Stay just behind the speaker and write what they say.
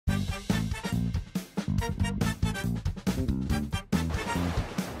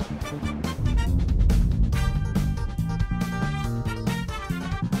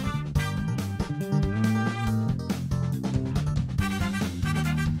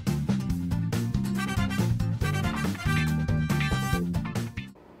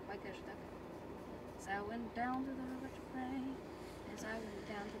down to the river to pray as I went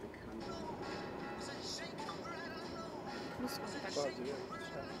down to the country.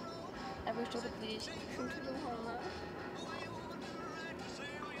 Avouez-toi please, je ne suis pas là.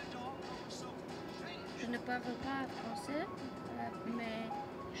 Je ne parle pas français, mais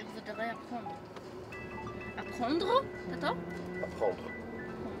je voudrais apprendre. Apprendre? Attends? Apprendre.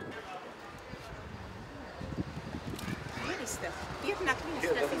 Hier is de. Hier naar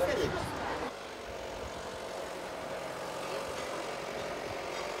links.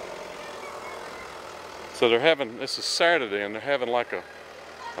 So they're having, this is Saturday, and they're having like a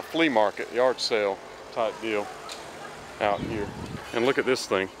flea market, yard sale type deal out here. And look at this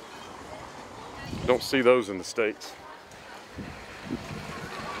thing. Don't see those in the States.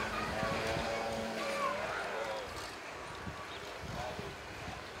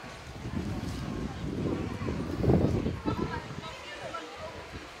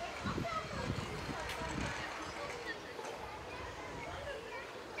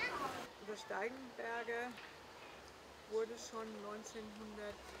 Der Steigenberge wurde schon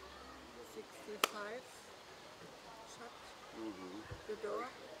 1965 shut the door.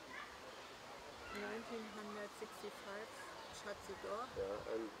 1965 shut the door.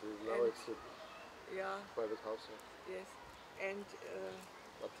 Yeah, and now it's a private house. Yes, and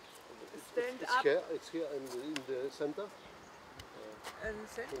But stand it's up. here. It's here in the center. And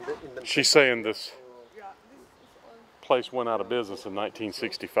center. In the She's saying this Yeah, this is all. place went out of business in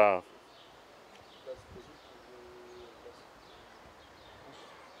 1965.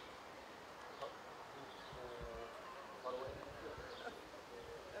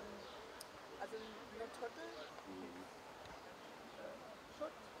 Also not Hotel.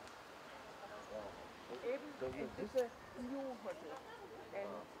 Schutt. Eben, and this is a new hotel. And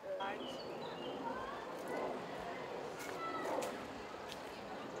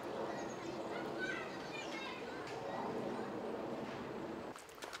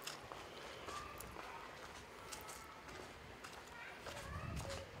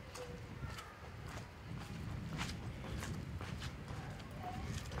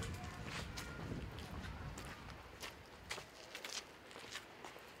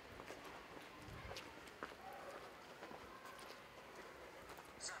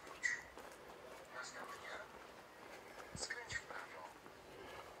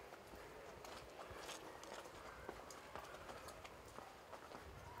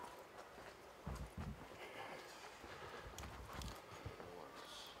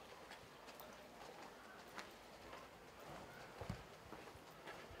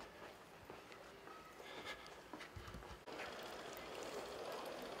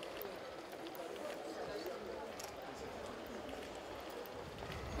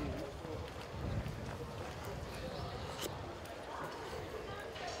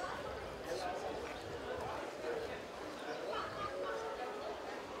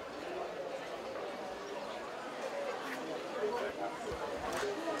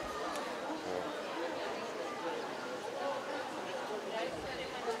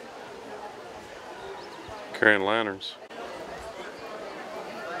Carrying lanterns.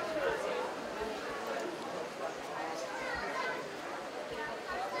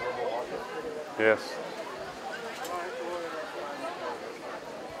 Yes.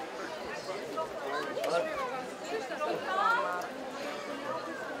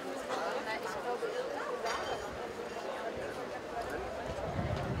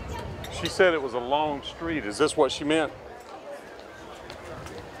 She said it was a long street. Is this what she meant?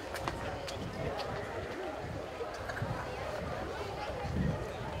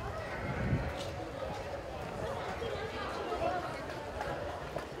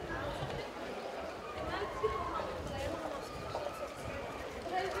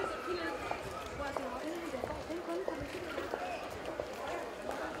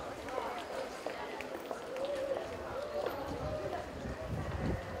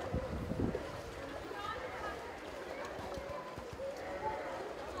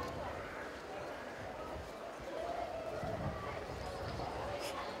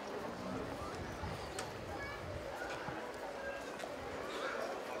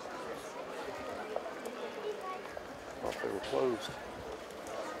 They were closed.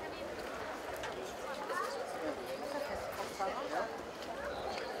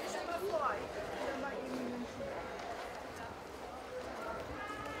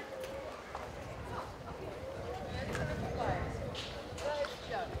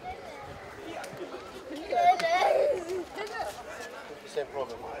 Same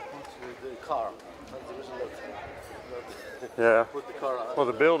problem. I put the car and there is not. Yeah. Put the car. Well,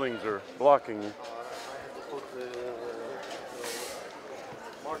 the buildings are blocking you. I have to put the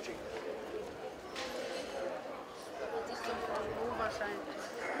marching.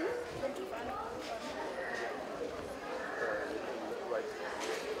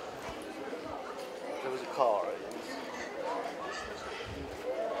 car.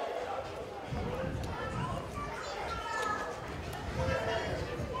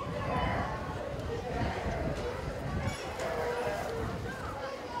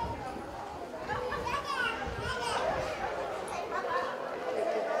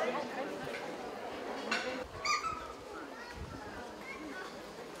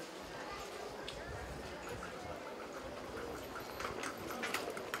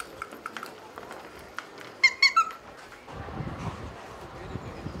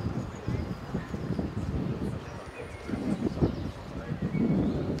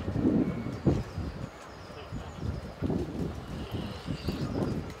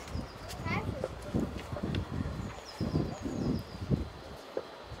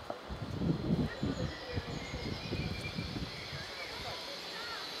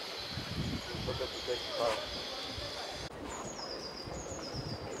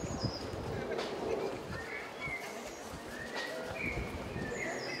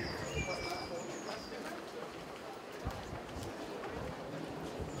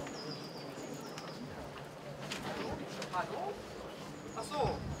 Hallo? Ach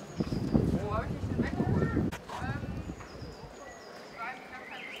so. Wo habe ich dich denn weggeholt?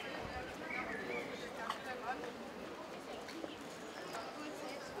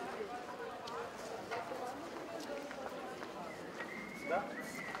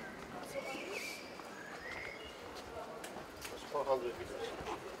 That's 400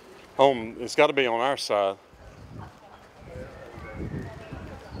 meters. It's got to be on our side.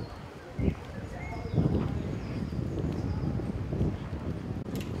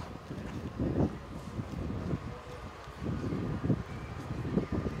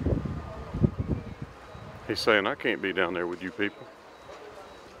 He's saying, I can't be down there with you people.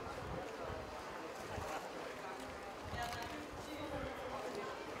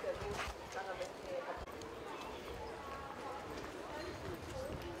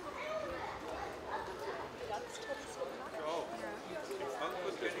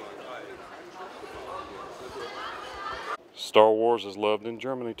 Star Wars is loved in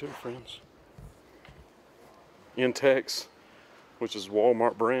Germany too, friends. Intex, which is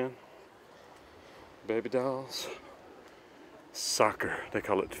Walmart brand. Baby dolls. Soccer, they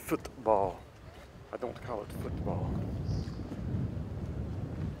call it football. I don't call it football.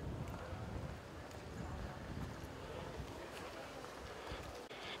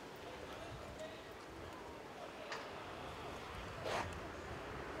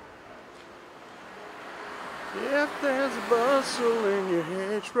 If there's a bustle in your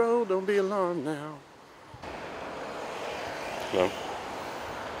hedgerow, don't be alarmed now. No.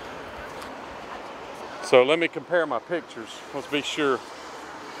 So let me compare my pictures. Let's be sure.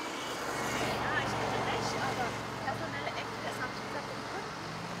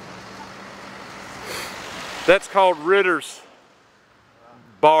 That's called Ritter's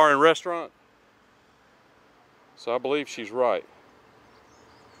Bar and Restaurant. So I believe she's right.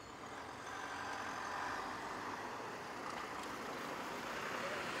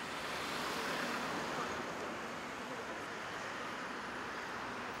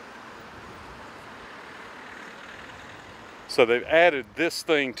 So they've added this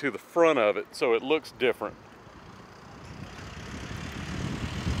thing to the front of it so it looks different.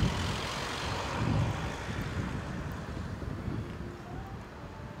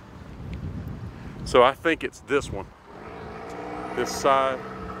 So I think it's this one, this side.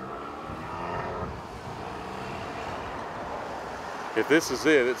 If this is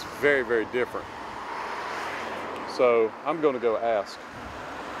it, it's very, very different. So I'm going to go ask,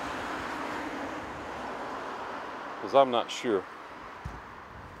 because I'm not sure.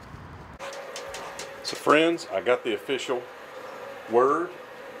 So friends, I got the official word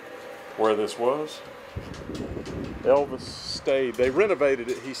where this was. Elvis stayed. They renovated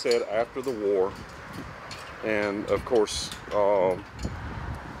it, he said, after the war. And of course,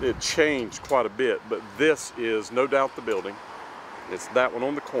 it changed quite a bit. But this is no doubt the building. It's that one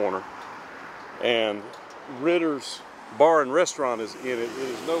on the corner. And Ritter's Bar and Restaurant is in it. It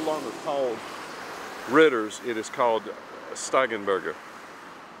is no longer called Ritter's. It is called Steigenberger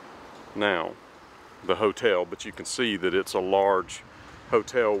now, the hotel. But you can see that it's a large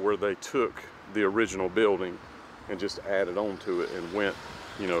hotel where they took the original building and just added on to it and went,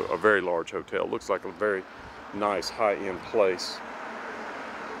 you know, a very large hotel. Looks like a very nice high-end place.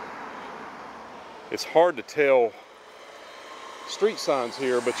 It's hard to tell street signs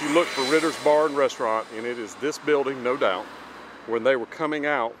here, but you look for Ritter's Bar and Restaurant, and it is this building, no doubt. When they were coming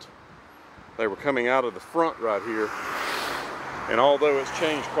out of the front right here, and although it's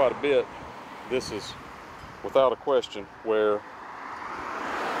changed quite a bit, this is without a question where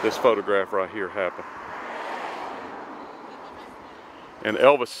this photograph right here happened. And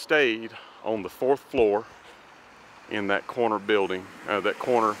Elvis stayed on the 4th floor in that corner building, that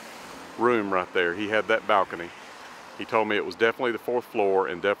corner room right there. He had that balcony. He told me it was definitely the 4th floor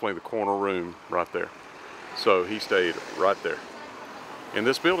and definitely the corner room right there. So he stayed right there in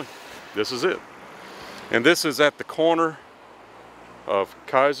this building. This is it. And this is at the corner of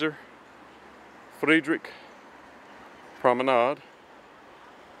Kaiser Friedrich Promenade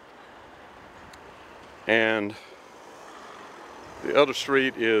and the other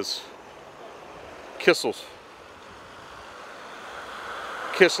street is Kislev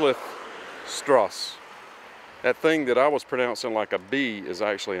Strasse. That thing that I was pronouncing like a B is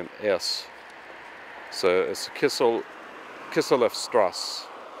actually an S. So it's Kislev Strasse.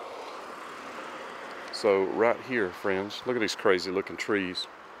 So right here, friends, look at these crazy looking trees.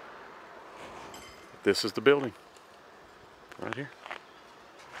 This is the building, right here.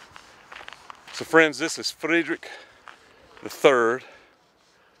 So friends, this is Friedrich III.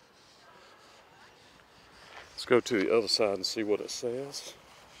 Let's go to the other side and see what it says.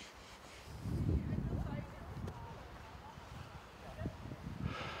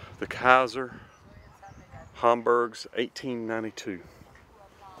 The Kaiser, Homburg's 1892.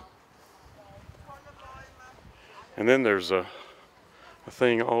 And then there's a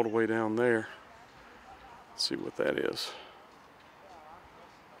thing all the way down there. Let's see what that is.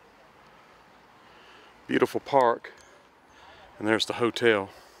 Beautiful park. And there's the hotel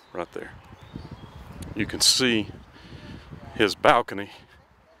right there. You can see his balcony.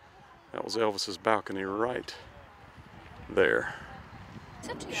 That was Elvis's balcony right there.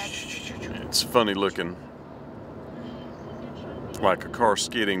 It's funny looking, like a car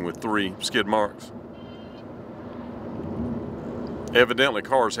skidding with 3 skid marks. Evidently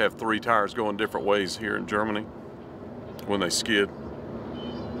cars have 3 tires going different ways here in Germany when they skid.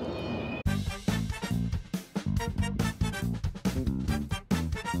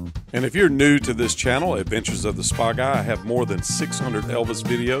 And if you're new to this channel, Adventures of the Spa Guy, I have more than 600 Elvis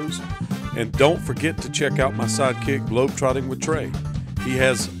videos. And don't forget to check out my sidekick, Globetrotting with Trey. He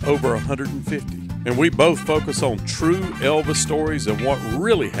has over 150. And we both focus on true Elvis stories and what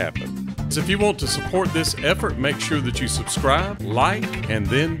really happened. So if you want to support this effort, make sure that you subscribe, like, and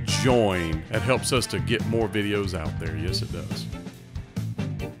then join. That helps us to get more videos out there. Yes, it does.